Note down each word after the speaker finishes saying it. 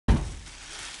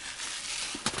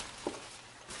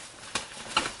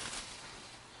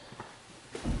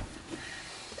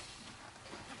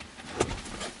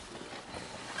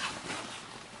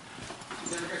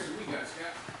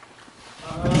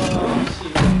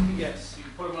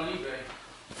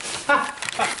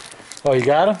Oh, you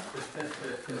got them?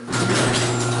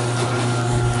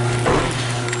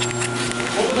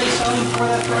 What were they selling for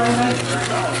that Friday night?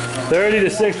 $30 to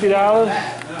 $60.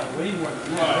 No, way more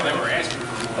than that. They were asking.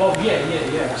 Oh,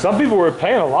 yeah. Some people were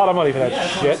paying a lot of money for that Yeah,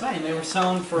 that's shit. what I'm saying. They were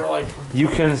selling for like... You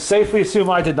can safely assume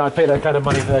I did not pay that kind of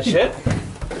money for that shit.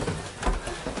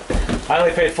 I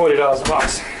only paid $40 a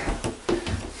box.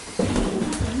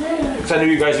 Because I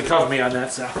knew you guys would cover me on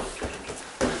that, so.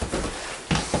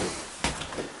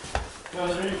 I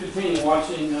was very entertaining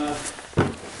watching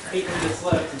 8 minutes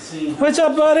left and seeing... What's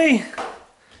up, buddy?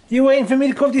 You waiting for me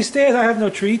to go up these stairs? I have no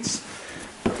treats.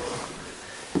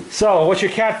 So, what's your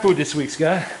cat food this week,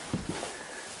 Scott?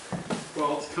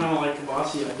 Well, it's kind of like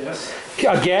kibasi, I guess.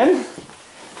 Again?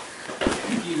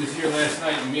 He was here last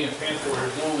night and me and Panther were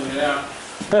zooming it out.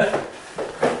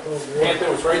 Panther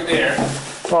was right there.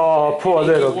 Oh, poor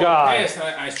little guy. Past,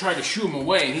 and I tried to shoo him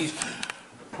away and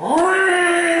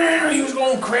he was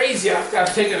going crazy after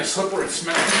taking a slipper and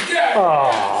smacked him.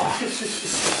 Oh,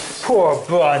 poor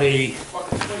buddy.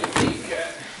 Fucking swing your feet,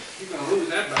 cat. You're gonna lose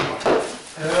that battle.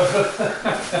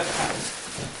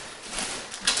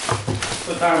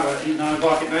 What time? About 8, 9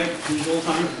 o'clock at night? Usual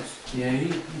time? Yeah,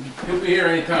 he'll be here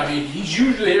anytime. He's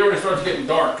usually here when it starts getting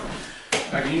dark.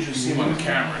 I can usually see him on the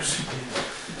cameras.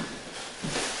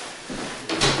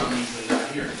 I'm usually not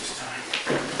here at this time.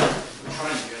 I'm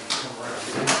trying to get him to come right up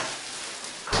here.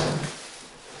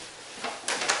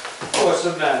 Oh, what's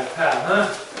the matter, pal, huh?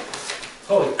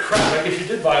 Holy crap, I guess you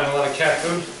did buy him a lot of cat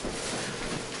food.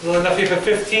 Well, enough here for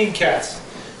 15 cats.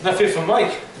 Enough here for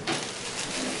Mike.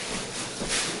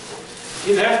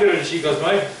 You didn't have to go to the Chico's,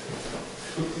 Mike.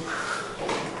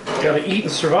 Gotta eat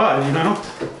and survive, you know?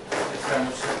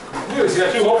 Dude, he's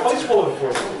got 2 whole plates full of it for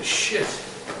us. Holy shit.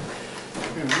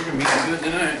 We're gonna be good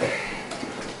tonight.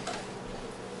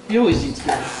 He always eats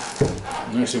good.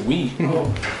 I said we.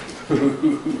 Oh.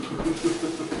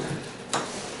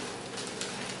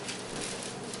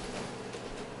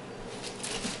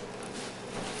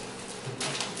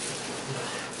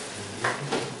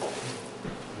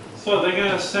 So they're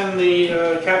gonna send the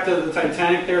captain of the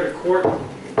Titanic there to court,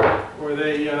 or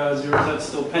they, or is that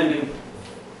still pending?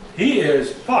 He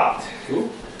is fucked. Who?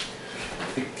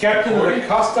 The captain of the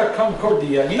Costa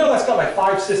Concordia. You know that's got like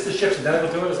 5 sister ships and that'll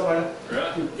do it or something like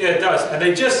that? Really? Yeah, it does. And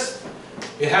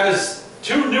it has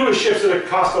 2 newer ships of the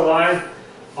Costa line,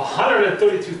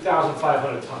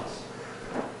 132,500 tons.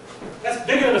 That's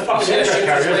bigger than the fucking That aircraft shit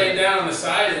just carrier. laying down on the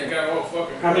side and it got all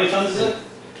fucking... How many tons is it?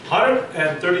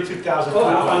 132,500. Oh,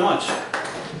 not by much.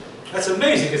 That's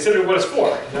amazing considering what it's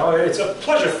for. You know, it's a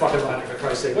pleasure fucking liner for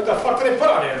Christ's sake. What the fuck did they put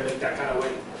on there to make that kind of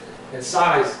weight and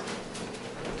size?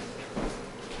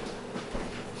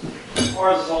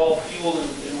 Ours is all fuel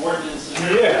and ordnance.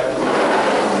 And Yeah.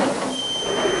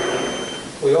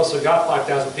 We also got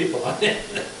 5,000 people on it.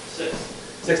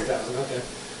 6,000, okay.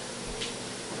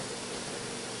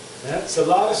 That's a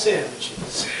lot of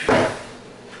sandwiches.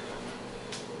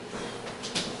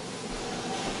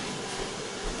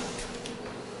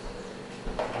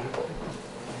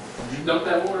 Did you dump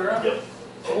that water out? Yep.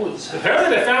 Oh, it's...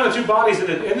 Apparently they found the 2 bodies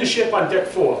in the ship on deck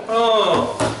 4.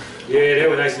 Oh. Yeah, they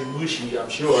were nice and mushy, I'm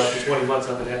sure, after 20 months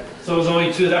under that. So there's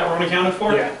only 2 that were unaccounted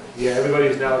for? Yeah, everybody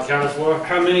is now accounted for.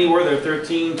 How many were there?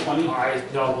 13, 20? I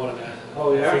know more than that.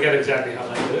 Oh, yeah? I forget exactly how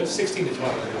many, but it was 16 to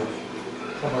 20.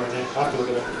 Somewhere in there. I'll have to look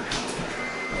it up.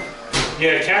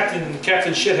 Yeah,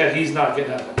 Captain Shithead, he's not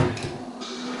getting out of it.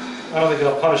 I don't think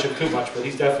they'll punish him too much, but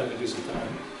he's definitely going to do some time.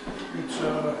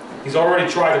 He's already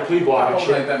tried a plea block and I'll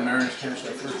shit. let that marriage catch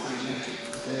that first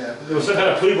thing. Yeah. There was some kind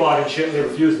of plea block and shit and they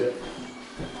refused it.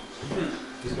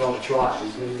 He's going to try.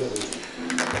 He's going to go.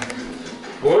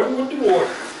 Gordon with the war.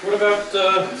 What about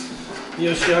the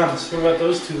Oceanas? What about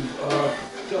those 2? Oh,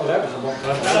 that was a long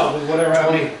time ago. No, whatever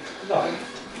happened. No.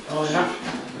 Oh, yeah?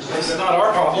 This is not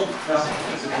our problem. No,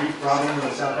 it's a Greek problem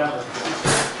in South Africa.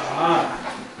 Ah.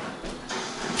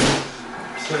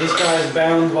 So this guy is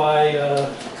bound by,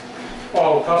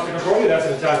 Oh, Costa Concordia, that's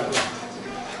an Italian thing.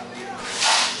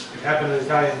 It happened in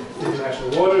Italian international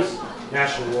waters,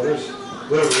 national waters,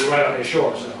 literally right on their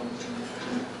shore, so.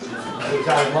 The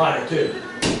Italian liner, too.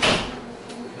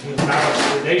 He's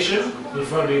balanced the nation in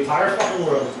front of the entire fucking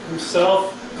world.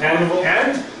 himself, And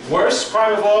worst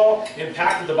crime of all,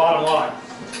 impacted the bottom line.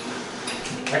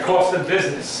 That cost them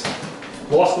business.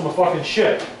 Lost them a fucking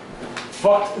ship.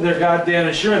 Fucked their goddamn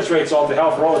insurance rates all to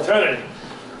hell for all eternity.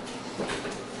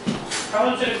 How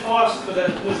much did it cost for that,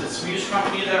 was it Swedish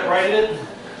company that righted it?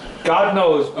 God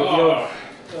knows, but you know,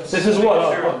 this is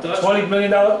what, Dutch? $20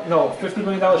 million, no, $50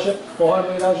 million ship, $400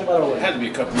 million ship, I don't It know. had to be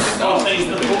a couple $1 million. Oh, thanks,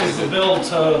 what was the bill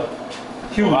to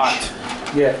Huge. Lot.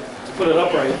 Yeah. put it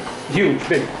upright? Huge,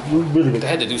 big, really They big.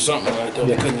 had to do something right though.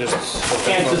 Yeah. They couldn't just.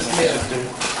 Can't just,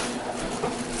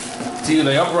 It's either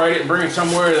they upright it and bring it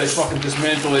somewhere, or they fucking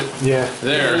dismantle it Yeah,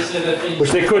 there.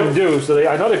 which they couldn't do, so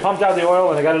I know they pumped out the oil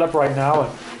and they got it up right now, and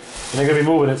they're gonna be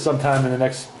moving it sometime in the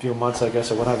next few months, I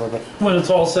guess, or whatever, but, When it's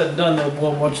all said and done,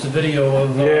 we'll watch the video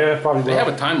of. yeah, probably They will. have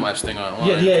a time lapse thing online.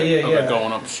 Yeah, yeah, yeah, of yeah. it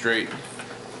going up straight.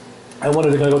 I wonder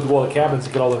if they're gonna go through all the cabins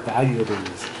and get all the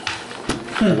valuables.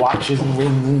 Watches and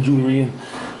rings and jewelry and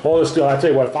all this stuff. I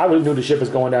tell you what, if I knew the ship was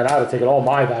going down, I'd have taken all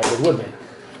my valuables with me.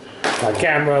 My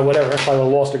camera, whatever, if I would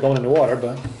have lost it going in the water,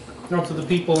 but Up to the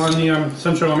people on the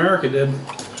Central America did.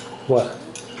 what?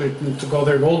 They took all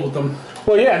their gold with them.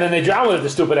 Well, yeah, and then they drowned with it, the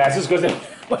stupid asses, because they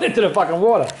went into the fucking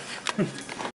water.